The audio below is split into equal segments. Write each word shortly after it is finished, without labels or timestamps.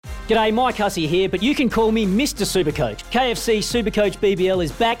G'day, Mike Hussey here, but you can call me Mr. Supercoach. KFC Supercoach BBL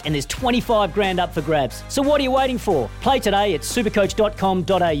is back and there's 25 grand up for grabs. So what are you waiting for? Play today at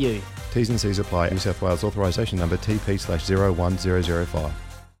supercoach.com.au. T's and C's apply. New South Wales authorisation number TP/01005.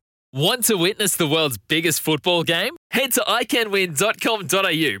 Want to witness the world's biggest football game? Head to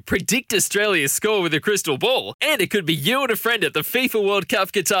iCanWin.com.au, predict Australia's score with a crystal ball, and it could be you and a friend at the FIFA World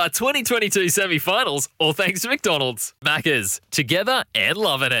Cup Qatar 2022 semi-finals, all thanks to McDonald's. Maccas, together and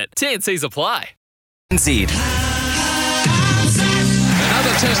loving it. TNCs apply. Seed. Another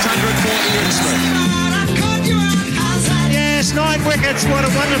test 100 for Ian Smith. Yes, 9 wickets. What a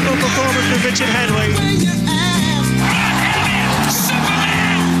wonderful performance from Richard Hadley.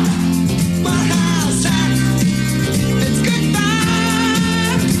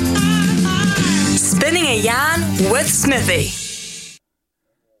 Spinning a yarn with Smithy.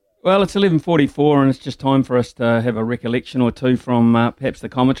 Well, it's 11:44 and it's just time for us to have a recollection or two from perhaps the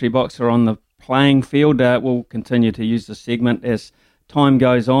commentary box or on the playing field. We'll continue to use this segment as time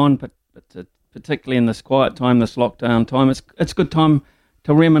goes on, but particularly in this quiet time, this lockdown time, it's a good time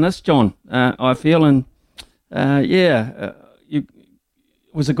to reminisce, John, I feel. And it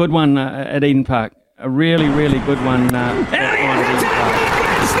was a good one at Eden Park. A really, really good one at Eden Park.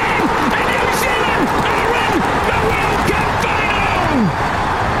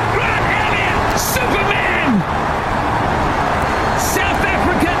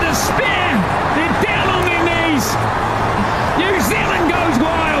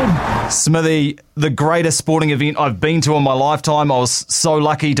 Smithy, the greatest sporting event I've been to in my lifetime. I was so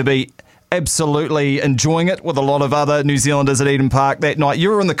lucky to be absolutely enjoying it with a lot of other New Zealanders at Eden Park that night.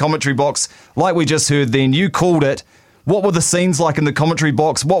 You were in the commentary box, like we just heard then. You called it. What were the scenes like in the commentary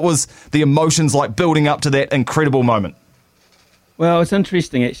box? What was the emotions like building up to that incredible moment? Well, it's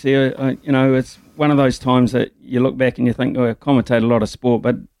interesting, actually. It's one of those times that you look back and you think, I commentate a lot of sport,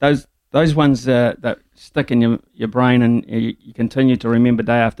 but those ones that stick in your brain and you continue to remember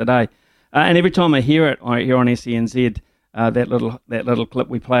day after day. And every time I hear it, I hear on SENZ that little clip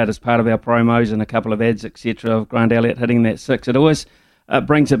we played as part of our promos and a couple of ads, etc., of Grant Elliott hitting that six. It always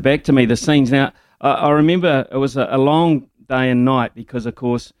brings it back to me, the scenes. Now, I remember it was a long day and night because, of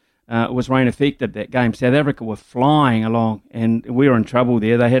course, it was rain affected, that game. South Africa were flying along and we were in trouble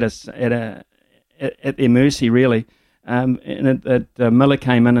there. They had us at their mercy, really. Miller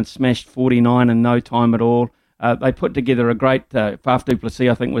came in and smashed 49 in no time at all. They put together a great, Faf du Plessis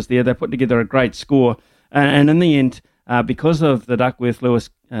I think was there, they put together a great score. And in the end, because of the Duckworth-Lewis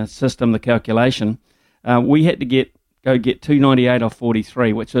system, the calculation, we had to get 298 off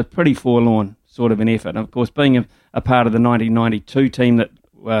 43, which was pretty forlorn sort of an effort. And of course, being a part of the 1992 team that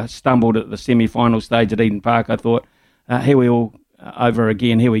stumbled at the semi-final stage at Eden Park, I thought, here we all over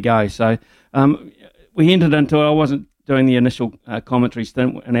again, here we go. So we entered into it. I wasn't doing the initial commentary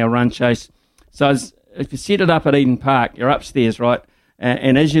stint in our run chase. So if you set it up at Eden Park, you're upstairs, right?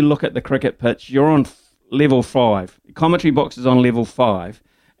 And as you look at the cricket pitch, you're on level 5. The commentary box is on level 5,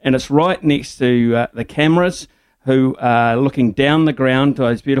 and it's right next to the cameras who are looking down the ground.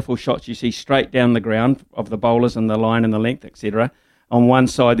 Those beautiful shots you see straight down the ground of the bowlers and the line and the length, etc. On one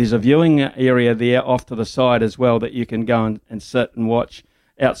side, there's a viewing area there off to the side as well that you can go and sit and watch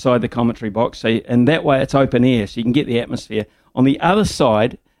outside the commentary box. So, and that way it's open air, so you can get the atmosphere. On the other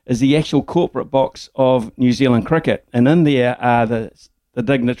side is the actual corporate box of New Zealand cricket, and in there are the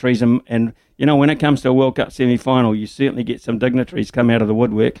dignitaries, and you know, when it comes to a World Cup semi-final, you certainly get some dignitaries come out of the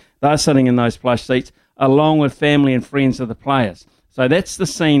woodwork. They're sitting in those plush seats along with family and friends of the players. So that's the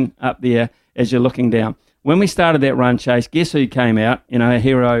scene up there as you're looking down. When we started that run chase, guess who came out? You know, a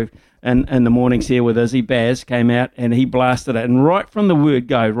hero in the mornings here with Izzy, Baz, came out and he blasted it. And right from the word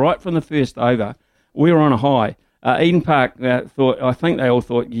go, right from the first over, we were on a high. Eden Park I think they all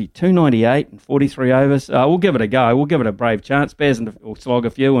thought, 298 and 43 overs. We'll give it a go. We'll give it a brave chance. Baz will slog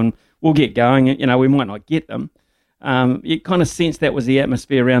a few and we'll get going. You know, we might not get them. You kind of sensed that was the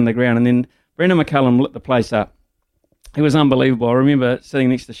atmosphere around the ground. And then Brendan McCullum lit the place up. He was unbelievable. I remember sitting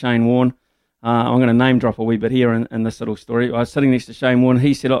next to Shane Warne. I'm going to name drop a wee bit here in this little story. I was sitting next to Shane Warne.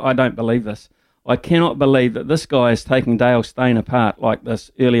 He said, I don't believe this. I cannot believe that this guy is taking Dale Steyn apart like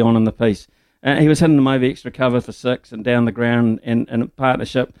this early on in the piece. He was hitting them over extra cover for 6 and down the ground and a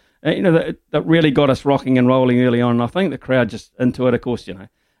partnership. That really got us rocking and rolling early on. And I think the crowd just into it. Of course, you know,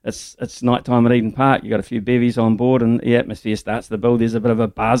 it's night time at Eden Park. You got a few bevies on board and the atmosphere starts to build. There's a bit of a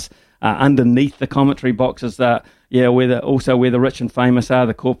buzz underneath the commentary boxes. Where the rich and famous are,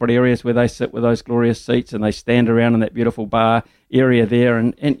 the corporate areas where they sit with those glorious seats and they stand around in that beautiful bar area there,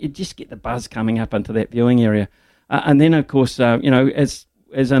 and you just get the buzz coming up into that viewing area. And then, of course, as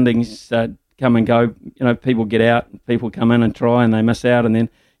innings come and go, people get out, people come in and try and they miss out, and then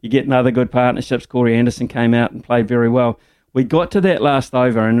you get other good partnerships. Corey Anderson came out and played very well. We got to that last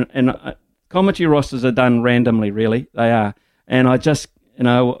over, and commentary rosters are done randomly, really. They are. And I just, it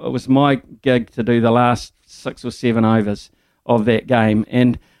was my gig to do the last 6 or 7 overs of that game.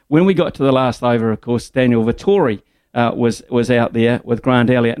 And when we got to the last over, of course, Daniel Vettori was out there with Grant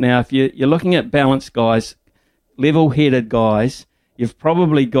Elliott. Now, if you're looking at balanced guys, level-headed guys, you've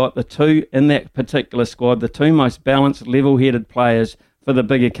probably got the two in that particular squad, the two most balanced, level-headed players for the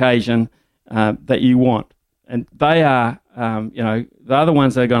big occasion that you want. And they are, they're the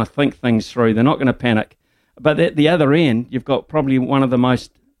ones that are going to think things through. They're not going to panic. But at the other end, you've got probably one of the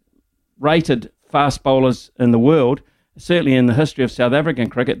most rated fast bowlers in the world, certainly in the history of South African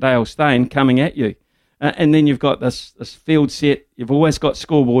cricket, Dale Steyn, coming at you. And then you've got this field set. You've always got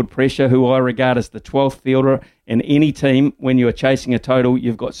scoreboard pressure, who I regard as the 12th fielder in any team. When you are chasing a total,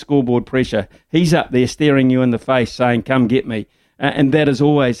 you've got scoreboard pressure. He's up there staring you in the face saying, come get me. And that is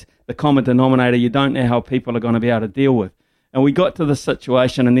always the common denominator you don't know how people are going to be able to deal with. And we got to this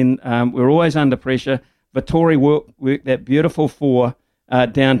situation, and then we're always under pressure. Vettori worked that beautiful 4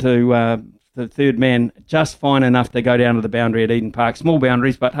 down to the third man, just fine enough to go down to the boundary at Eden Park. Small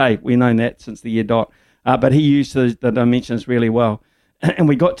boundaries, but hey, we've known that since the year dot. But he used the dimensions really well. And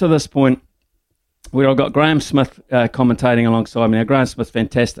we got to this point where I got Graham Smith commentating alongside me. Now, Graham Smith's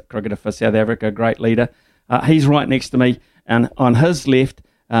fantastic cricketer for South Africa, great leader. He's right next to me, and on his left,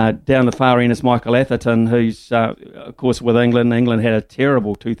 down the far end, is Michael Atherton, who's, of course, with England. England had a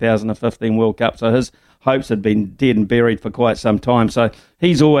terrible 2015 World Cup, so his hopes had been dead and buried for quite some time. So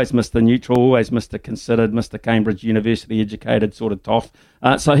he's always Mr. Neutral, always Mr. Considered, Mr. Cambridge University educated sort of toff.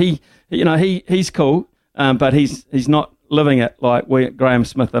 So he's cool, but he's not living it like Graham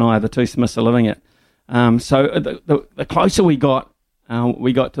Smith and I, the two Smiths, are living it. So the closer we got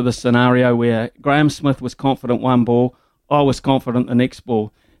to the scenario where Graham Smith was confident one ball, I was confident the next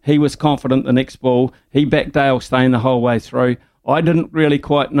ball. He was confident the next ball. He backed Dale Steyn the whole way through. I didn't really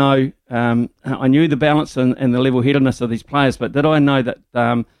quite know. I knew the balance and the level-headedness of these players, but did I know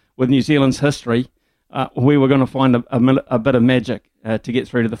that with New Zealand's history, we were going to find a bit of magic to get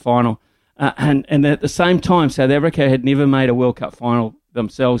through to the final. And at the same time, South Africa had never made a World Cup final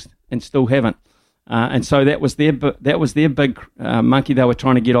themselves and still haven't. And so that was their big monkey they were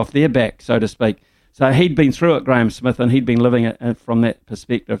trying to get off their back, so to speak. So he'd been through it, Graham Smith, and he'd been living it from that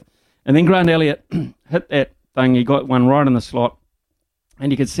perspective. And then Grant Elliott hit that thing. He got one right in the slot, and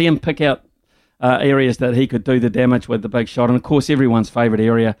you could see him pick out areas that he could do the damage with the big shot. And, of course, everyone's favourite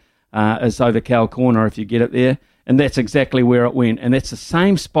area is over Cow Corner if you get it there. And that's exactly where it went. And that's the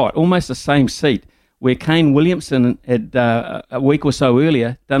same spot, almost the same seat, where Kane Williamson had a week or so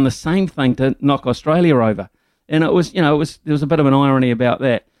earlier done the same thing to knock Australia over. And there was a bit of an irony about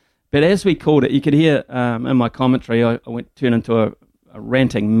that. But as we called it, you could hear in my commentary, I turned into a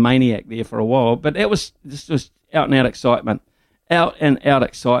ranting maniac there for a while. But this was out and out excitement,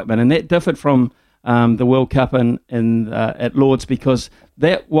 and that differed from the World Cup at Lords, because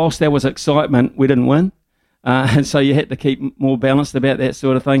whilst there was excitement, we didn't win, and so you had to keep more balanced about that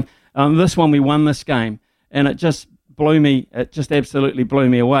sort of thing. This one, we won this game, and it just blew me. It just absolutely blew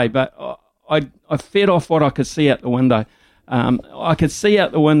me away. But I fed off what I could see out the window. I could see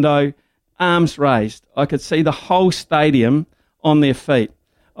out the window, arms raised. I could see the whole stadium on their feet.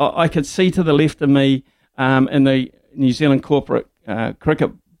 I could see to the left of me in the New Zealand corporate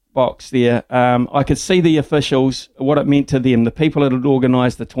cricket box there, I could see the officials, what it meant to them, the people that had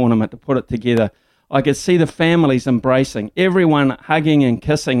organised the tournament to put it together. I could see the families embracing, everyone hugging and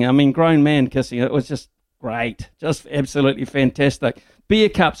kissing. I mean, grown man kissing. It was just great, just absolutely fantastic. Beer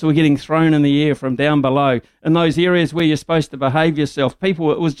cups were getting thrown in the air from down below in those areas where you're supposed to behave yourself.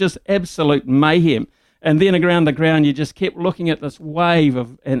 People, it was just absolute mayhem. And then around the ground, you just kept looking at this wave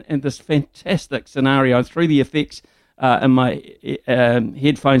of and this fantastic scenario. Through the effects in my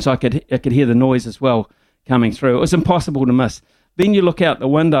headphones, I could hear the noise as well coming through. It was impossible to miss. Then you look out the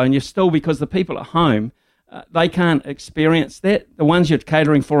window, and you're still, because the people at home, they can't experience that. The ones you're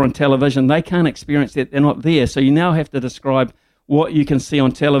catering for on television, they can't experience that. They're not there. So you now have to describe what you can see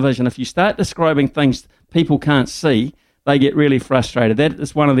on television. If you start describing things people can't see, they get really frustrated. That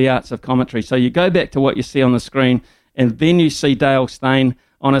is one of the arts of commentary. So you go back to what you see on the screen, and then you see Dale Steyn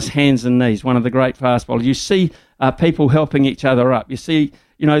on his hands and knees, one of the great fast bowlers. You see people helping each other up. You see,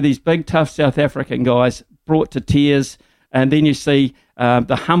 these big, tough South African guys brought to tears, and then you see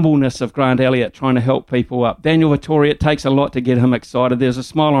the humbleness of Grant Elliott trying to help people up. Daniel Vettori, it takes a lot to get him excited. There's a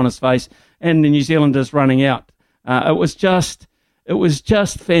smile on his face, and the New Zealanders running out. It was just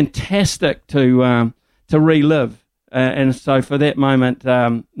fantastic to relive. And so for that moment,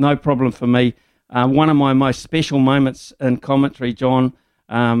 no problem for me. One of my most special moments in commentary, John,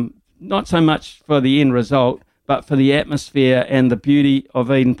 Not so much for the end result, but for the atmosphere and the beauty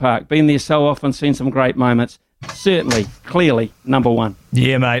of Eden Park. Been there so often, seen some great moments. Certainly, clearly, number one.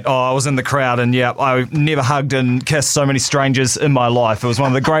 Yeah, mate. Oh, I was in the crowd, and I never hugged and kissed so many strangers in my life. It was one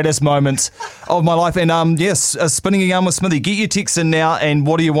of the greatest moments of my life. And yes, spinning a yarn with Smithy. Get your text in now, and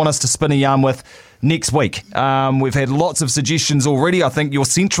what do you want us to spin a yarn with next week? We've had lots of suggestions already. I think your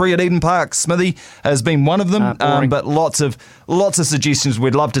century at Eden Park, Smithy, has been one of them. But lots of suggestions.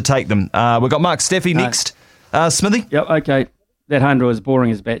 We'd love to take them. We've got Mark Staffy next. Smithy? Yep, okay. That 100 was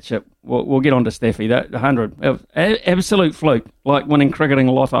boring as batshit. We'll get on to Staffy. That 100, absolute fluke, like winning cricketing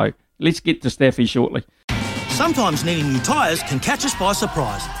lotto. Let's get to Staffy shortly. Sometimes needing new tyres can catch us by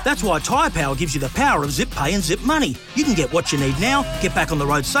surprise. That's why Tyre Power gives you the power of Zip Pay and Zip Money. You can get what you need now, get back on the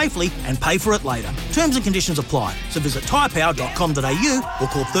road safely and pay for it later. Terms and conditions apply. So visit tyrepower.com.au or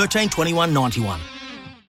call 13 21 91.